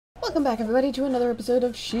Welcome back, everybody, to another episode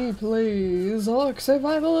of She Plays Ark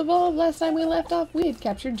Survival Evolved. Last time we left off, we had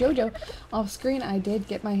captured Jojo. Off screen, I did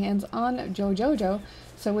get my hands on Jojo.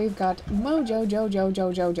 So we've got Mojo,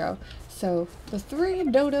 Jojo. So the three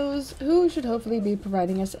dodos who should hopefully be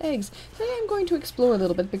providing us eggs. Today I'm going to explore a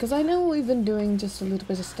little bit because I know we've been doing just a little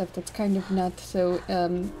bit of stuff that's kind of not so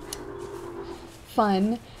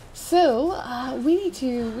fun. So, we need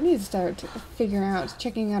to start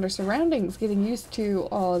checking out our surroundings, getting used to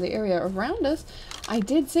the area around us. I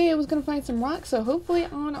did say I was going to find some rocks, so hopefully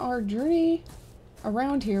on our journey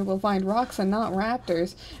around here we'll find rocks and not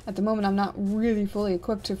raptors. At the moment I'm not really fully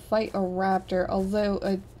equipped to fight a raptor,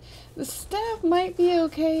 although the staff might be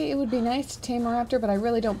okay. It would be nice to tame a raptor, but I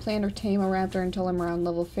really don't plan to tame a raptor until I'm around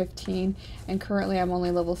level 15, and currently I'm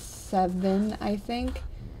only level 7, I think.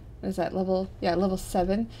 What is that, level? Yeah, level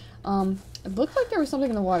 7. It looked like there was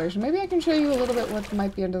something in the water, so maybe I can show you a little bit what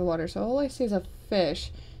might be under the water. So all I see is a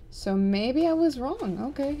fish, so maybe I was wrong.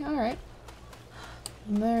 Okay, alright.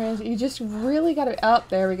 There is, you just really gotta, oh,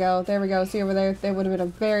 there we go, see over there, that would have been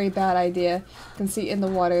a very bad idea. You can see in the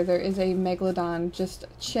water there is a megalodon just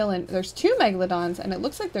chilling. There's two megalodons, and it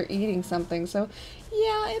looks like they're eating something, so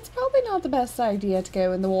yeah, it's probably not the best idea to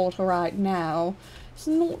go in the water right now. It's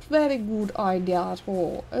not a very good idea at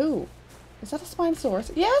all. Oh, is that a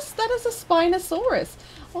Spinosaurus? Yes, that is a Spinosaurus.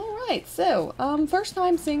 Alright, so, first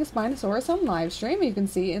time seeing a Spinosaurus on live stream. You can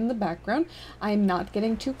see in the background. I'm not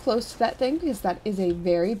getting too close to that thing because that is a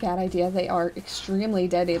very bad idea. They are extremely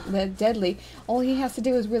deadly. All he has to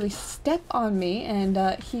do is really step on me and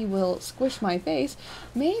he will squish my face.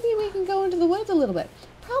 Maybe we can go into the woods a little bit.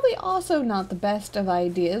 Probably also not the best of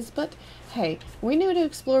ideas, but hey, we need to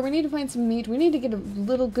explore, we need to find some meat, we need to get a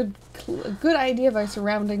little good idea of our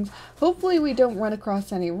surroundings. Hopefully we don't run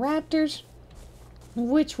across any raptors,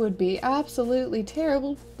 which would be absolutely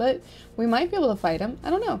terrible, but we might be able to fight them.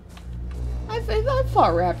 I don't know. I've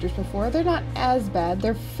fought raptors before. They're not as bad.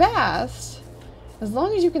 They're fast. As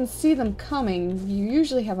long as you can see them coming, you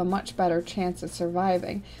usually have a much better chance of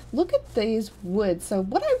surviving. Look at these woods. So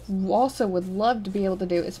what I also would love to be able to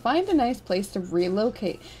do is find a nice place to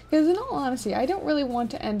relocate. Because in all honesty, I don't really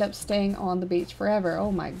want to end up staying on the beach forever.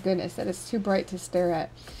 Oh my goodness, that is too bright to stare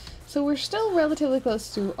at. So we're still relatively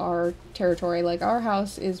close to our territory. Like, our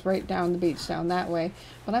house is right down the beach down that way.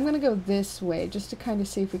 But I'm going to go this way just to kind of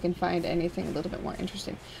see if we can find anything a little bit more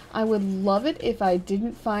interesting. I would love it if I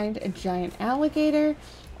didn't find a giant alligator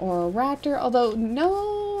or a raptor. Although,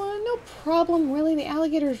 no problem really. The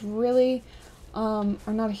alligators really are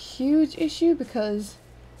not a huge issue because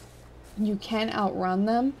you can outrun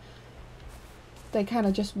them. They kind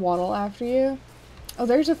of just waddle after you. Oh,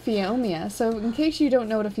 there's a Phiomia. So in case you don't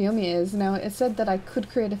know what a Phiomia is, now it said that I could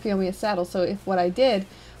create a Phiomia saddle. So if what I did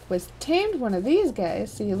was tamed one of these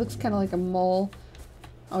guys, see, he looks kind of like a mole.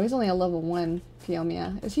 Oh, he's only a level 1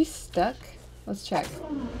 Phiomia. Is he stuck? Let's check.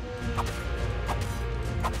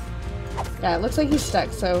 Yeah, it looks like he's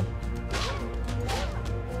stuck, so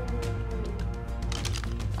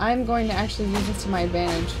I'm going to actually use this to my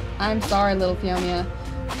advantage. I'm sorry, little Phiomia,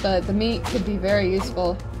 but the meat could be very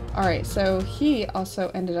useful. Alright, so he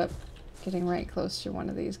also ended up getting right close to one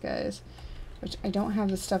of these guys, which I don't have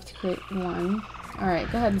the stuff to create one.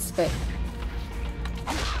 Alright, go ahead and spit.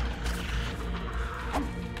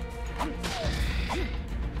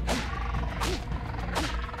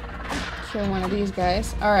 Kill one of these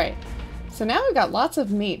guys. Alright, so now we've got lots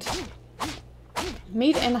of meat.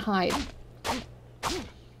 Meat and hide.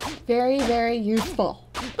 Very, very useful.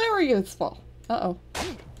 Very useful. Uh-oh.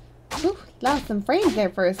 Ooh, lost some frames there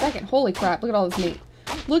for a second. Holy crap, look at all this meat.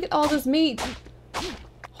 Look at all this meat.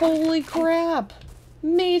 Holy crap.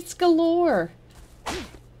 Meats galore.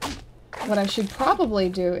 What I should probably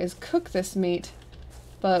do is cook this meat,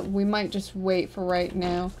 but we might just wait for right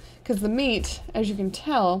now, because the meat, as you can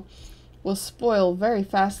tell, will spoil very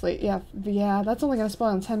fastly. Yeah, that's only going to spoil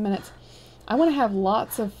in 10 minutes. I want to have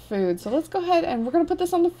lots of food, so let's go ahead and we're going to put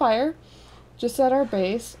this on the fire. Just at our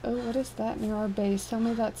base. Oh, what is that near our base? Tell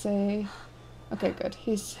me that's a... Okay, good.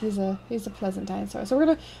 He's a pleasant dinosaur. So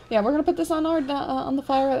we're gonna put this on our on the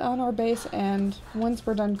fire on our base, and once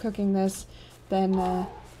we're done cooking this, then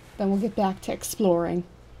we'll get back to exploring.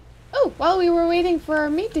 Oh, while we were waiting for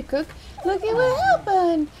our meat to cook, look at what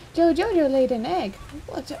happened. Jojo laid an egg.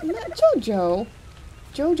 What? Not Jojo.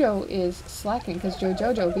 Jojo is slacking because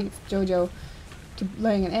Jojo beats Jojo to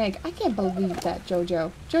laying an egg. I can't believe that,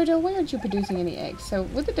 Jojo. Jojo, why aren't you producing any eggs? So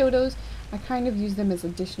with the dodos, I kind of use them as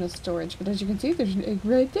additional storage, but as you can see, there's an egg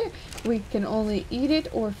right there. We can only eat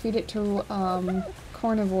it or feed it to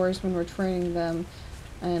carnivores when we're training them,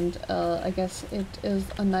 and I guess it is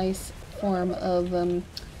a nice form of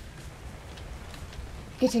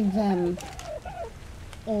getting them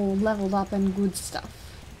all leveled up and good stuff.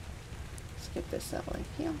 Let's get this out like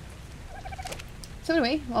here. So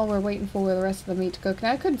anyway, while we're waiting for the rest of the meat to cook,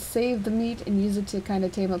 now I could save the meat and use it to kind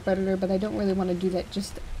of tame up Predator, but I don't really want to do that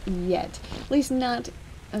just yet. At least not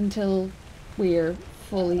until we're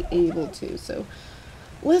fully able to. So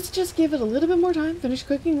let's just give it a little bit more time, finish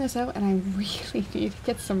cooking this out, and I really need to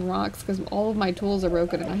get some rocks because all of my tools are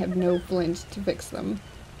broken and I have no flint to fix them.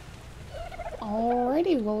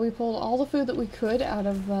 Alrighty, well we pulled all the food that we could out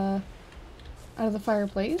of the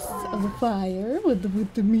fireplace, of the fire, with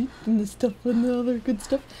the meat and the stuff and the other good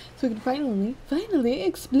stuff, so we can finally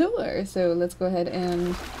explore. So let's go ahead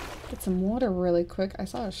and get some water really quick. I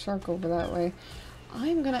saw a shark over that way.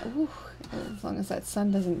 I'm gonna, ooh, as long as that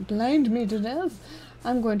sun doesn't blind me to death,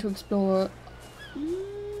 I'm going to explore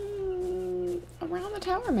around the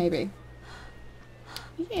tower maybe.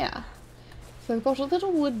 Yeah. So we've got a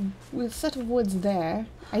little set of woods there.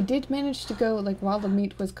 I did manage to go, like, while the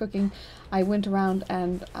meat was cooking, I went around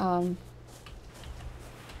and, oh,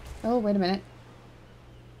 wait a minute.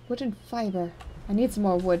 Wood and fiber. I need some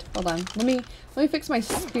more wood. Hold on. Let me fix my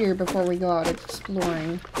spear before we go out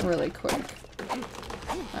exploring really quick.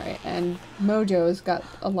 Alright, and Mojo's got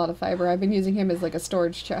a lot of fiber. I've been using him as, like, a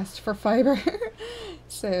storage chest for fiber.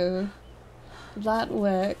 So that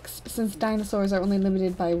works, since dinosaurs are only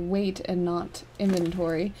limited by weight and not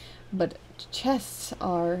inventory, but chests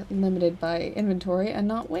are limited by inventory and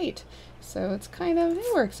not weight. So it's kind of, it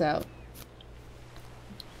works out.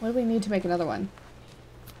 What do we need to make another one?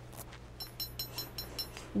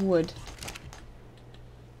 Wood.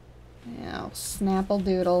 Now, Snapple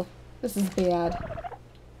Doodle. This is bad.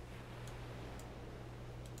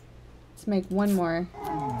 Let's make one more.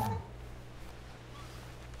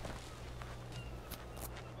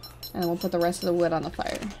 And we'll put the rest of the wood on the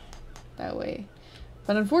fire. That way.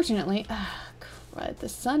 But unfortunately, crud, the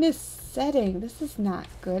sun is setting. This is not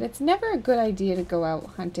good. It's never a good idea to go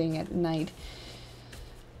out hunting at night.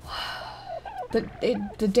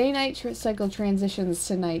 The day-night cycle transitions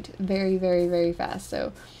to night very, very, very fast.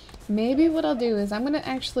 So maybe what I'll do is I'm going to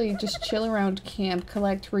actually just chill around camp,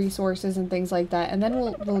 collect resources and things like that. And then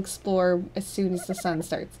we'll explore as soon as the sun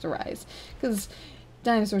starts to rise. Because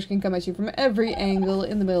dinosaurs can come at you from every angle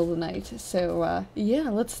in the middle of the night. So, yeah,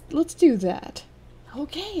 let's do that.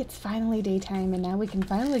 Okay, it's finally daytime, and now we can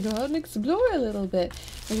finally go out and explore a little bit.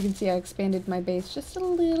 As you can see, I expanded my base just a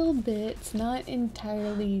little bit. It's not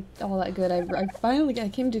entirely all that good. I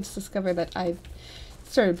came to discover that I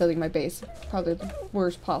started building my base probably the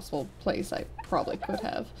worst possible place I probably could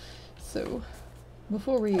have. So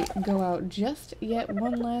before we go out just yet,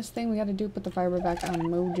 one last thing we gotta do, put the fiber back on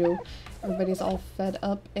Mojo. Everybody's all fed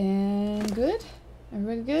up and good?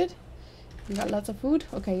 Everybody good? You got lots of food?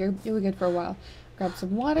 Okay, you'll be good for a while. Grab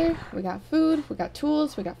some water, we got food, we got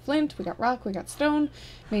tools, we got flint, we got rock, we got stone.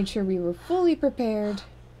 Made sure we were fully prepared.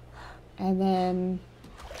 And then,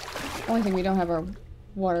 only thing we don't have are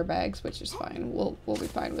water bags, which is fine. We'll be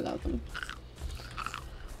fine without them.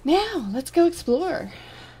 Now, let's go explore.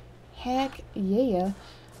 Heck yeah.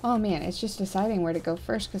 Oh man, it's just deciding where to go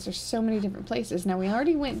first because there's so many different places. Now we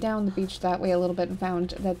already went down the beach that way a little bit and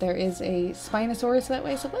found that there is a Spinosaurus that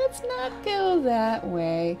way, so let's not go that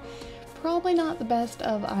way. Probably not the best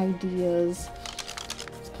of ideas.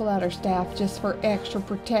 Let's pull out our staff just for extra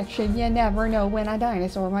protection. You never know when a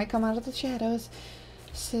dinosaur might come out of the shadows.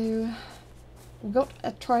 So, we've got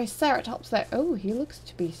a Triceratops there. Oh, he looks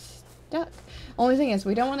to be stuck. Only thing is,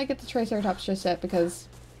 we don't want to get the Triceratops just yet because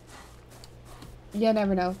you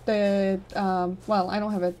never know. Well, I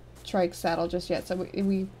don't have a trike saddle just yet, so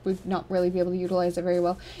we would not really be able to utilize it very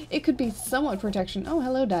well. It could be somewhat protection. Oh,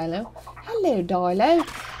 hello, Dilo. Hello,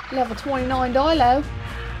 Dilo. Level 29 Dilo.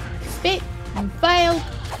 Spit. You failed.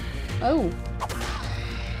 Oh.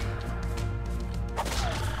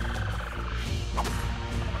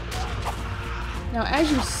 Now,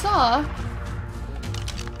 as you saw,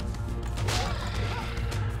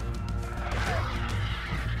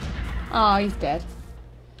 oh, he's dead.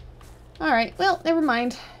 Alright, well, never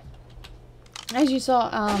mind. As you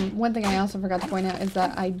saw, one thing I also forgot to point out is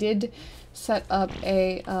that I did set up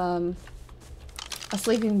a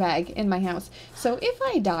sleeping bag in my house. So if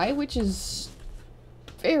I die, which is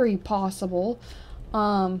very possible,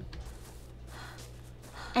 and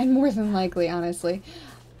more than likely, honestly,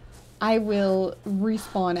 I will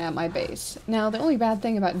respawn at my base. Now, the only bad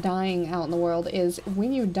thing about dying out in the world is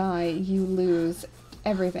when you die, you lose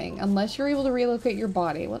everything, unless you're able to relocate your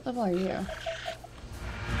body. What level are you?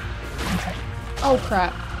 Oh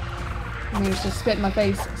crap. I managed to spit in my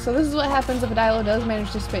face. So this is what happens if a Dilo does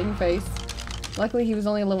manage to spit in your face. Luckily he was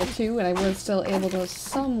only level 2 and I was still able to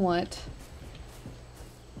somewhat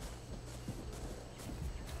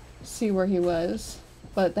see where he was.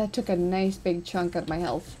 But that took a nice big chunk of my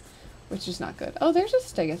health, which is not good. Oh, there's a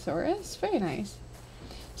Stegosaurus. Very nice.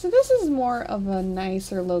 So this is more of a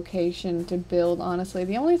nicer location to build, honestly.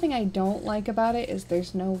 The only thing I don't like about it is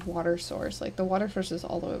there's no water source. Like, the water source is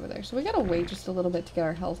all the way over there. So we gotta wait just a little bit to get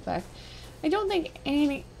our health back. I don't think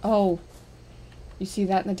any... Oh, you see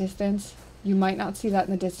that in the distance? You might not see that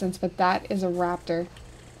in the distance, but that is a raptor.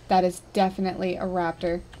 That is definitely a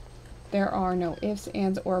raptor. There are no ifs,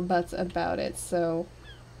 ands, or buts about it, so...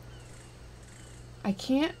 I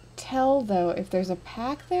can't tell, though, if there's a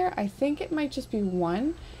pack there. I think it might just be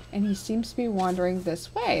one, and he seems to be wandering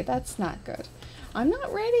this way. That's not good. I'm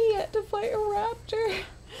not ready yet to fight a raptor.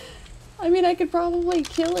 I mean, I could probably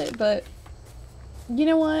kill it, but you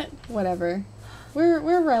know what? Whatever.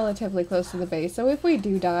 We're relatively close to the base, so if we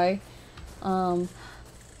do die, I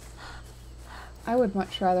would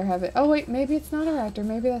much rather have it. Oh wait, maybe it's not a raptor.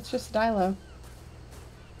 Maybe that's just a Dilo.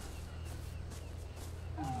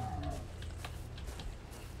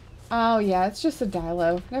 Oh yeah, it's just a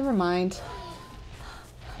Dilo. Never mind.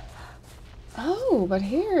 Oh, but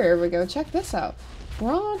here we go. Check this out.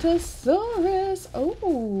 Brontosaurus.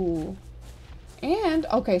 Oh. And,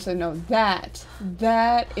 okay, so no, that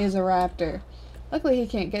is a raptor. Luckily he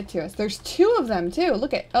can't get to us. There's two of them too.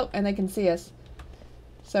 Look at, oh, and they can see us.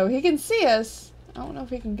 So he can see us. I don't know if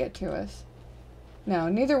he can get to us. No,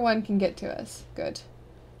 neither one can get to us. Good.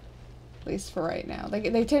 At least for right now.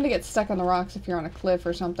 They tend to get stuck on the rocks if you're on a cliff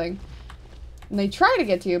or something. And they try to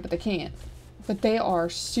get to you, but they can't. But they are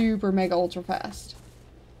super mega ultra fast.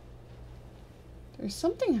 There's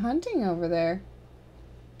something hunting over there.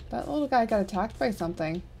 That little guy got attacked by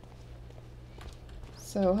something.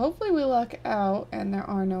 So hopefully we luck out and there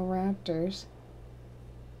are no raptors.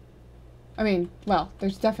 I mean, well,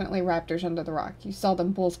 there's definitely raptors under the rock. You saw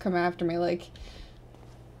them bulls come after me like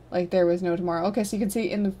there was no tomorrow. Okay, so you can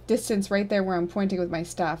see in the distance right there where I'm pointing with my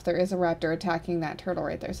staff, there is a raptor attacking that turtle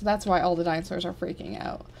right there. So that's why all the dinosaurs are freaking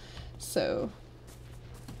out. So,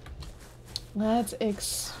 let's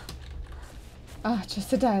just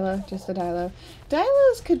a Dilo, just a Dilo.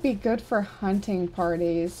 Dilos could be good for hunting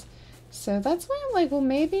parties. So that's why I'm like, well,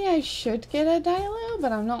 maybe I should get a Dilo,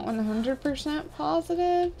 but I'm not 100%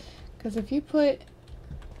 positive. Because if you put...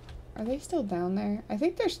 Are they still down there? I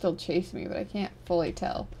think they're still chasing me, but I can't fully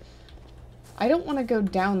tell. I don't want to go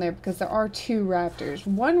down there because there are two raptors.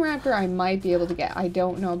 One raptor I might be able to get. I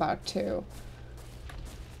don't know about two.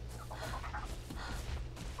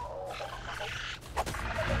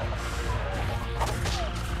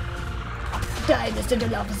 Die, Mr.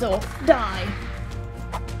 Dilophosaur! Die!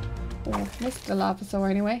 Oh, Mr. Dilophosaur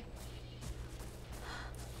anyway.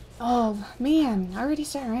 Oh, man. I already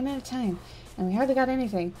started running out of time. And we hardly got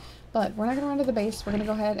anything. But we're not going to run to the base. We're going to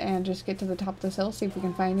go ahead and just get to the top of this hill, see if we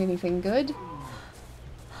can find anything good.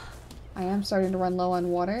 I am starting to run low on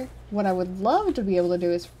water. What I would love to be able to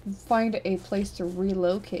do is find a place to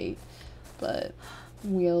relocate. But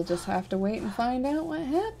we'll just have to wait and find out what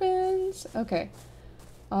happens. Okay.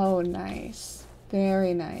 Oh, nice.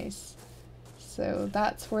 Very nice. So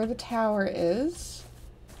that's where the tower is.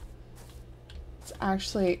 It's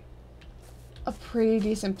actually a pretty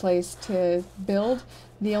decent place to build.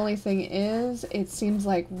 The only thing is, it seems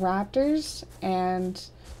like raptors and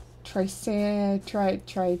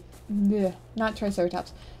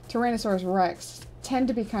Tyrannosaurus Rex tend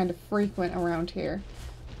to be kind of frequent around here.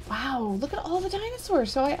 Wow, look at all the dinosaurs.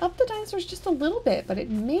 So I upped the dinosaurs just a little bit, but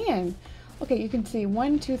man. Okay, you can see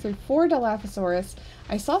 1, 2, 3, 4 Dilophosaurus.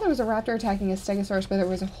 I saw there was a raptor attacking a Stegosaurus, but there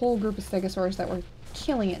was a whole group of Stegosaurus that were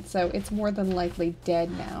killing it, so it's more than likely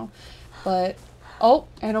dead now. But, oh,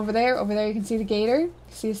 and over there you can see the gator.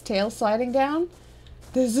 See his tail sliding down?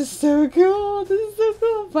 This is so cool! This is so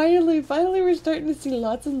cool! Finally we're starting to see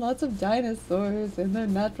lots and lots of dinosaurs in their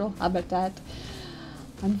natural habitat.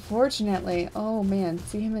 Unfortunately, oh man,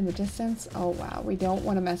 see him in the distance? Oh wow, we don't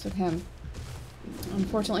want to mess with him.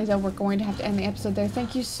 Unfortunately, though, we're going to have to end the episode there.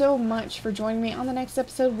 Thank you so much for joining me. On the next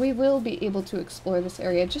episode, we will be able to explore this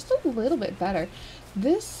area just a little bit better.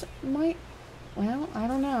 This might... Well, I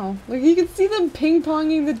don't know. Like, you can see them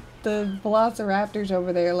ping-ponging the velociraptors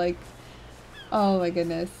over there, like... Oh my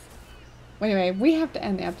goodness. Anyway, we have to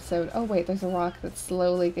end the episode. Oh wait, there's a rock that's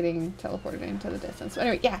slowly getting teleported into the distance. So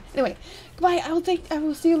anyway, yeah. Anyway, goodbye. I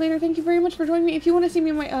will see you later. Thank you very much for joining me. If you want to see me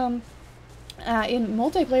in my in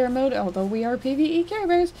multiplayer mode, although we are PvE Care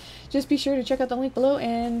Bears, just be sure to check out the link below,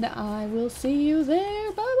 and I will see you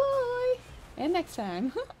there. Bye bye, and next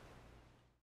time.